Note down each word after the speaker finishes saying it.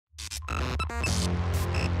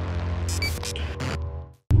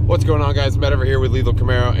What's going on, guys? Matt over here with Lethal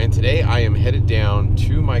Camaro, and today I am headed down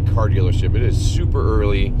to my car dealership. It is super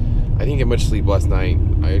early. I didn't get much sleep last night.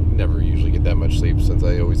 I never usually get that much sleep since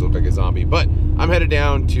I always look like a zombie, but I'm headed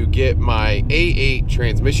down to get my A8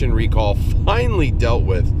 transmission recall finally dealt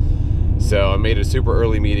with. So I made a super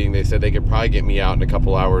early meeting. They said they could probably get me out in a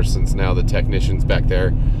couple hours since now the technicians back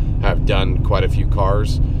there have done quite a few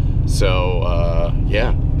cars. So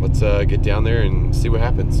yeah, let's get down there and see what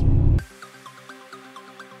happens.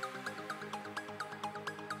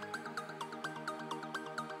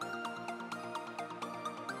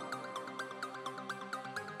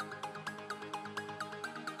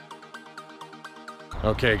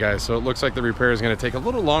 Okay guys, so it looks like the repair is going to take a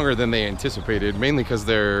little longer than they anticipated, mainly because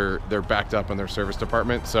they're backed up in their service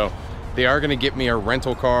department. So they are going to get me a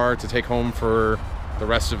rental car to take home for the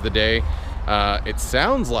rest of the day. It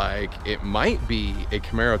sounds like it might be a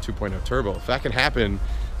Camaro 2.0 turbo. If that can happen,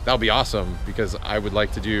 that'll be awesome, because I would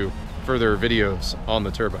like to do further videos on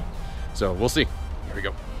the turbo. So we'll see. Here we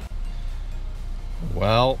go.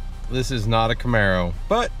 Well, this is not a Camaro,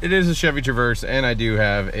 but it is a Chevy Traverse, and I do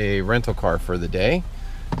have a rental car for the day.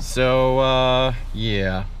 So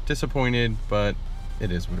yeah, disappointed, but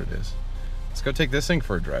it is what it is. Let's go take this thing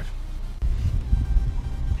for a drive.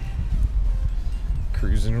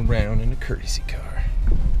 Cruising around in a courtesy car.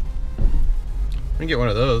 I'm gonna get one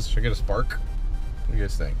of those. Should I get a Spark? What do you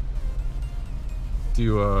guys think?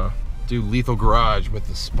 Do Lethal Garage with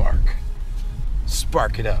the Spark.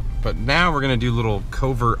 Spark it up. But now we're gonna do little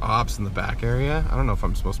covert ops in the back area. I don't know if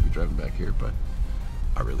I'm supposed to be driving back here, but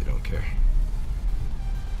I really don't care.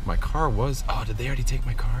 My car was, oh, did they already take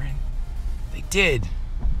my car in? They did.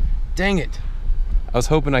 Dang it. I was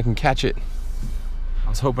hoping I can catch it.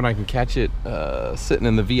 Sitting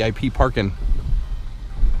in the VIP parking.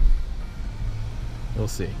 We'll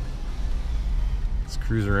see. Let's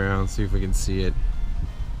cruise around, see if we can see it.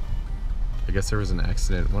 I guess there was an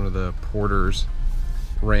accident. One of the porters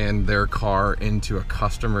ran their car into a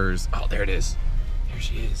customer's. Oh, there it is. There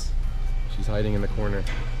she is. She's hiding in the corner.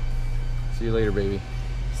 See you later, baby.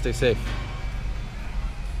 Stay safe.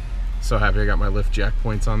 So happy I got my lift jack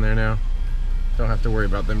points on there now. Don't have to worry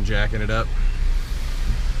about them jacking it up.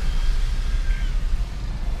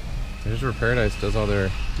 There's where Paradise does all their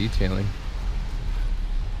detailing.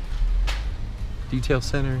 Detail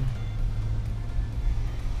center.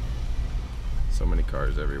 So many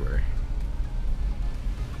cars everywhere.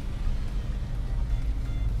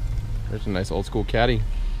 There's a nice old school Caddy.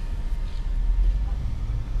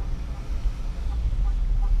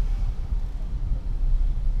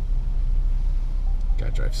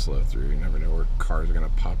 Gotta drive slow through. You never know where cars are gonna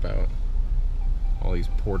pop out. All these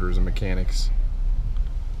porters and mechanics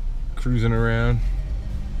cruising around.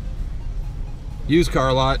 Used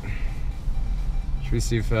car lot. Should we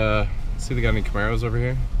see if they got any Camaros over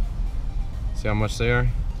here? See how much they are?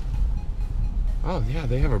 Oh yeah,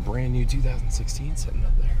 they have a brand new 2016 sitting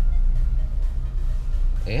up there.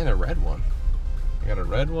 And a red one. I got a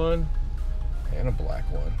red one and a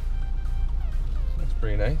black one. Looks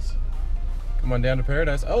pretty nice. Come on down to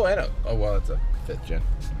Paradise. Oh, and oh well, it's a 5th gen.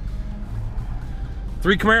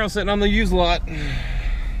 3 Camaros sitting on the used lot.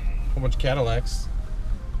 A whole bunch of Cadillacs.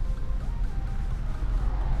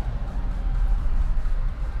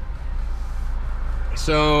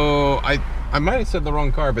 So I might have said the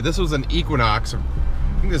wrong car, but this was an Equinox. I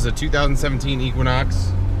think this is a 2017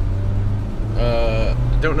 Equinox.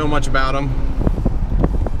 Don't know much about them,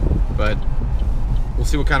 but we'll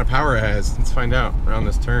see what kind of power it has. Let's find out around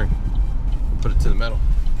this turn. Put it to the metal.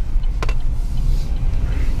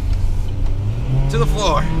 To the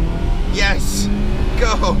floor. Yes.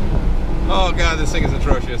 Go. Oh God, this thing is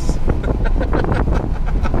atrocious.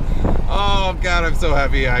 Oh God, I'm so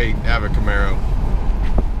happy I have a Camaro.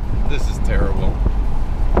 This is terrible.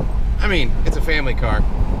 I mean, it's a family car.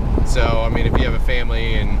 So, I mean, if you have a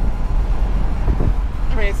family and...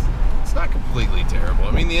 I mean, it's not completely terrible.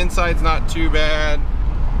 I mean, the inside's not too bad.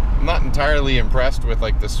 I'm not entirely impressed with,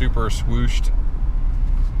 like, the super swooshed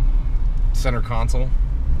center console.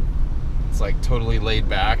 It's, like, totally laid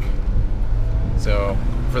back. So,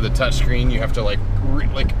 for the touchscreen, you have to, like,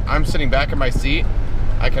 I'm sitting back in my seat.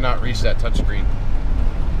 I cannot reach that touchscreen.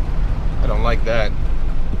 I don't like that.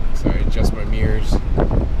 So I adjust my mirrors. I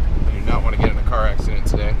do not want to get in a car accident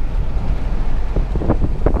today.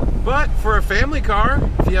 But for a family car,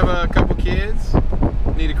 if you have a couple kids,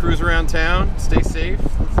 need to cruise around town, stay safe,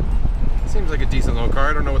 seems like a decent little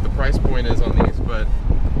car. I don't know what the price point is on these, but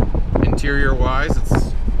interior wise,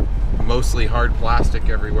 it's mostly hard plastic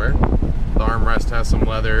everywhere. The armrest has some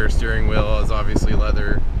leather, steering wheel is obviously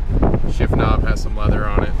leather, shift knob has some leather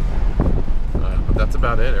on it.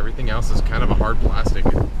 about it. Everything else is kind of a hard plastic.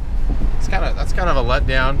 That's kind of a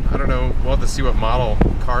letdown. I don't know. We'll have to see what model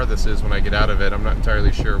car this is when I get out of it. I'm not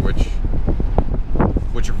entirely sure which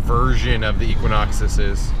version of the Equinox this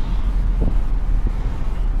is.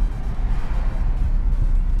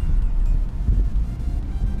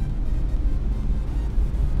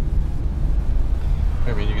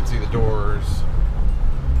 I mean, you can see the doors.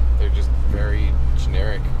 They're just very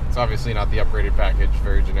generic. It's obviously not the upgraded package.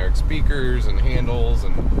 Very generic speakers and handles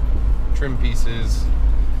and trim pieces.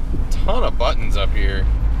 Ton of buttons up here.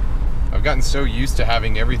 I've gotten so used to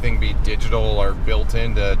having everything be digital or built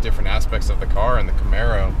into different aspects of the car and the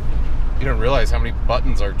Camaro. You don't realize how many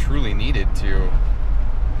buttons are truly needed to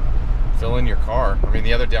fill in your car. I mean,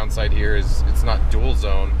 the other downside here is it's not dual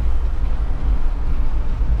zone.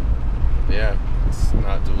 Yeah, it's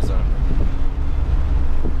not dual zone.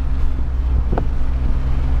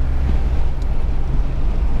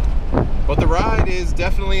 But the ride is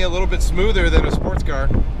definitely a little bit smoother than a sports car.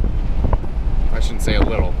 I shouldn't say a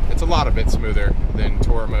little. It's a lot of bit smoother than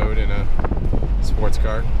tour mode in a sports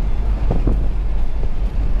car.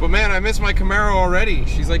 But man, I miss my Camaro already.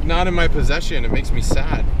 She's like not in my possession. It makes me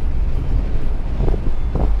sad.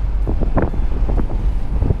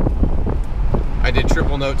 I did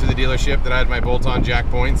triple note to the dealership that I had my bolt-on jack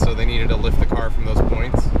points, so they needed to lift the car from those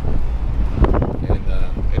points. And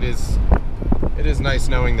it is nice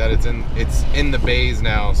knowing that it's in the bays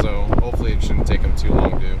now, so hopefully it shouldn't take them too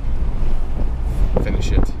long to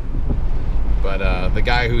finish it. But the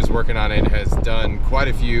guy who's working on it has done quite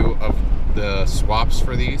a few of the swaps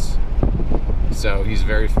for these, so he's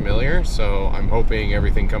very familiar. So I'm hoping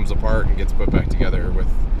everything comes apart and gets put back together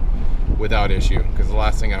without issue, because the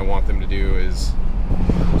last thing I want them to do is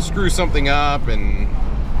screw something up. And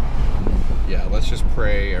yeah, let's just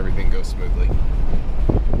pray everything goes smoothly.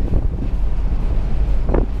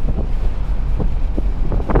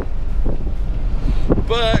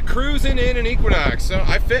 But cruising in an Equinox, so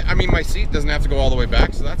I mean, my seat doesn't have to go all the way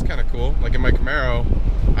back, so that's kind of cool. Like in my Camaro,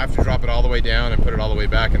 I have to drop it all the way down and put it all the way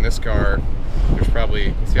back. In this car, there's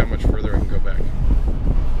probably, let's see how much further I can go back.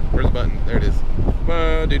 Where's the button? There it is.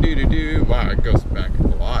 Wow, it goes back a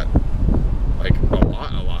lot. Like a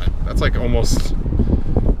lot. That's like almost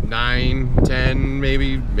 9, 10,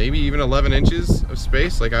 maybe even 11 inches of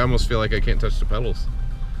space. Like I almost feel like I can't touch the pedals.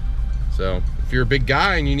 So if you're a big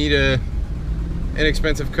guy and you need a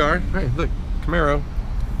inexpensive car, hey, look, Camaro.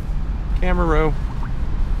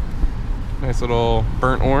 Nice little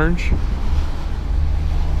burnt orange.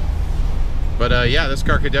 But yeah, this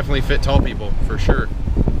car could definitely fit tall people for sure.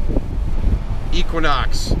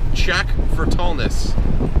 Equinox, check for tallness.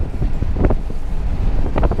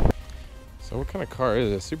 So what kind of car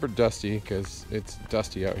is it? Super dusty, because it's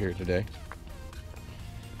dusty out here today.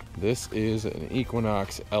 This is an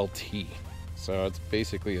Equinox LT, so it's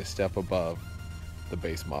basically a step above the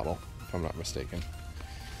base model, if I'm not mistaken.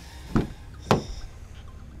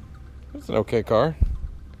 It's an okay car.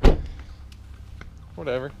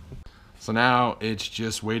 Whatever. So now it's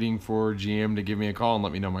just waiting for GM to give me a call and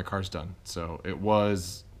let me know my car's done. So it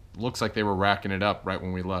looks like they were racking it up right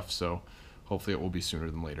when we left, so hopefully it will be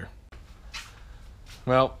sooner than later.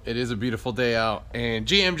 Well, it is a beautiful day out, and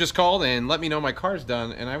GM just called and let me know my car's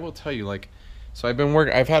done. And I will tell you, like, so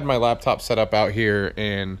I've had my laptop set up out here,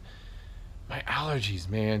 and my allergies,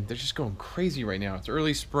 man, they're just going crazy right now. It's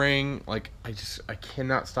early spring. Like, I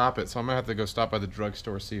cannot stop it. So I'm gonna have to go stop by the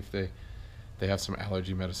drugstore, see if they have some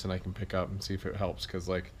allergy medicine I can pick up and see if it helps. Because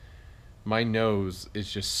like my nose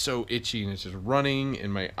is just so itchy and it's just running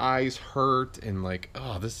and my eyes hurt and like,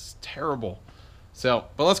 oh, this is terrible. So,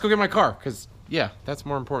 but let's go get my car, because yeah, that's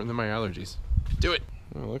more important than my allergies. Do it.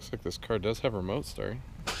 Oh, it looks like this car does have remote start.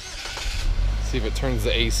 See if it turns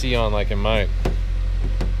the AC on like in mine.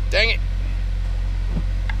 Dang it.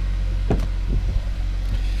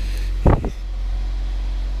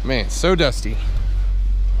 Man, it's so dusty.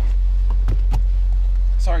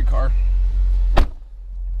 Sorry, car.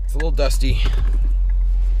 It's a little dusty.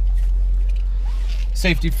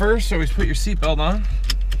 Safety first, always put your seatbelt on.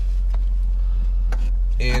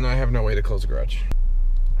 And I have no way to close the garage.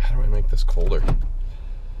 How do I make this colder?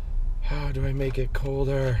 How do I make it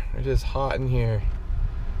colder? It is hot in here.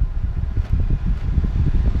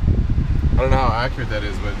 I don't know how accurate that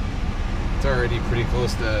is, but it's already pretty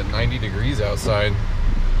close to 90 degrees outside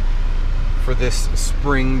for this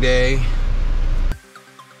spring day.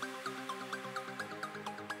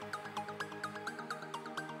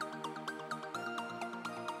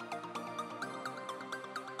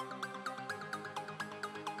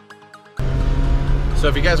 So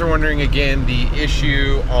if you guys are wondering, again, the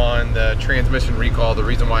issue on the transmission recall, the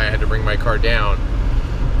reason why I had to bring my car down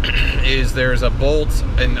is there's a bolt,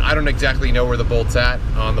 and I don't exactly know where the bolt's at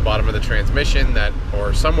on the bottom of the transmission, that,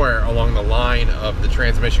 or somewhere along the line of the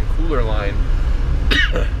transmission cooler line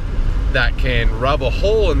that can rub a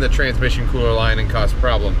hole in the transmission cooler line and cause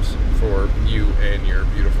problems for you and your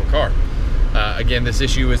beautiful car. Again, this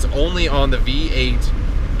issue is only on the V8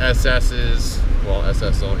 SS's, well,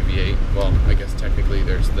 SS is only V8. Well, I guess technically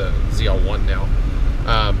there's the ZL1 now.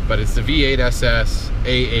 But it's the V8 SS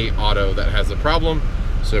A8 Auto that has the problem.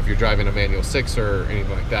 So if you're driving a manual 6 or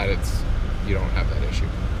anything like that, you don't have that issue.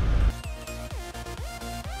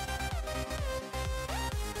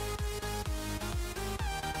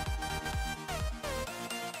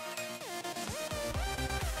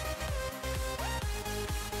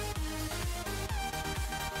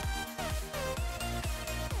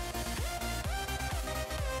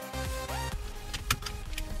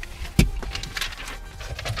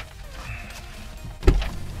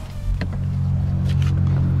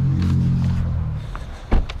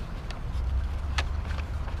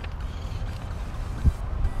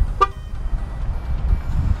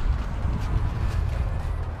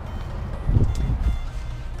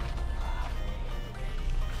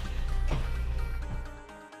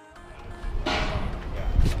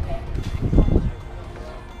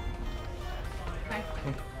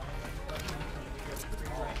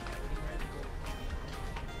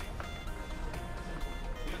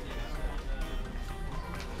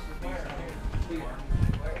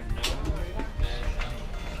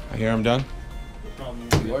 I hear I'm done.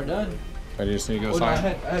 You are done. I just need to go No, sign. I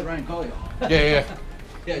had Ryan call you. Yeah.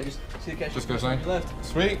 Yeah, just see the cash. Just go sign. On your left.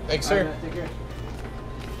 Sweet. Thanks, sir. Right, take care.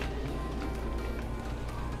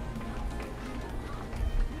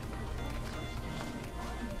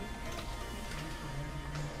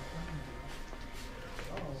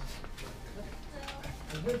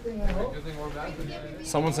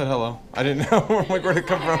 Someone said hello. I didn't know. I'm like, where'd it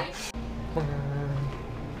come from?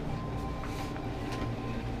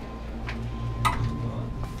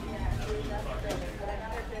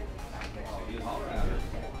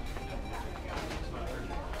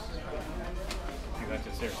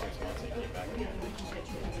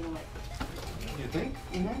 You think?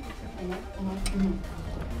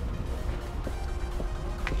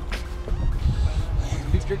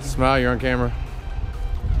 Smile, you're on camera.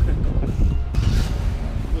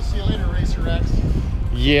 We'll see you later, Racer X.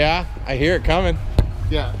 Yeah, I hear it coming.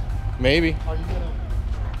 Yeah. Maybe. Are you gonna?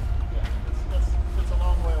 Yeah, it's a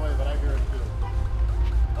long way away, but I hear it too.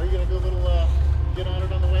 Are you gonna go a little? Get on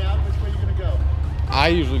it on the way out. Which way are you gonna go? I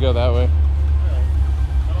usually go that way. All right.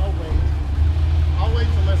 And I'll wait. I'll wait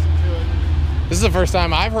to listen to it. This is the first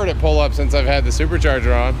time I've heard it pull up since I've had the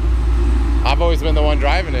supercharger on. I've always been the one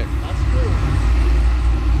driving it. That's true.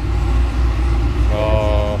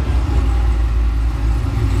 Oh.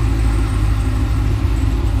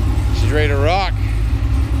 She's ready to rock.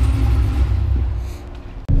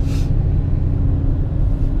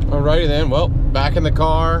 Alrighty then, well, back in the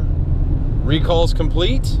car. Recall's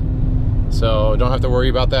complete. So don't have to worry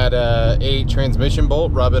about that A8 transmission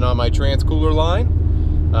bolt rubbing on my trans cooler line.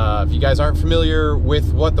 If you guys aren't familiar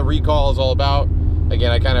with what the recall is all about,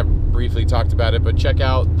 again, I kind of briefly talked about it, but check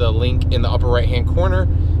out the link in the upper right hand corner,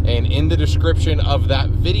 and in the description of that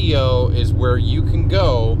video is where you can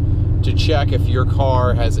go to check if your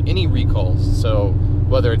car has any recalls. So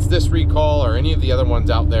whether it's this recall or any of the other ones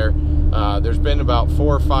out there, there's been about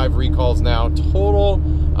 4 or 5 recalls now total,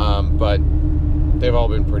 but they've all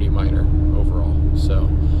been pretty minor overall. So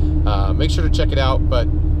make sure to check it out. But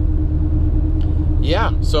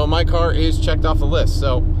yeah, so my car is checked off the list.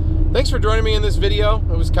 So thanks for joining me in this video.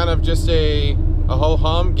 It was kind of just a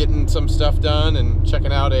ho-hum, getting some stuff done and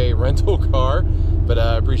checking out a rental car. But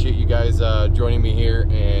I appreciate you guys joining me here.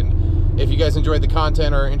 And if you guys enjoyed the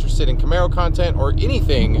content or are interested in Camaro content or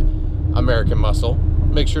anything American Muscle,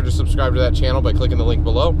 make sure to subscribe to that channel by clicking the link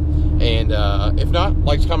below. And if not,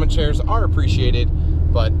 likes, comments, shares are appreciated.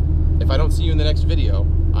 But if I don't see you in the next video,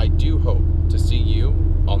 I do hope to see you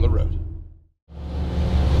on the road.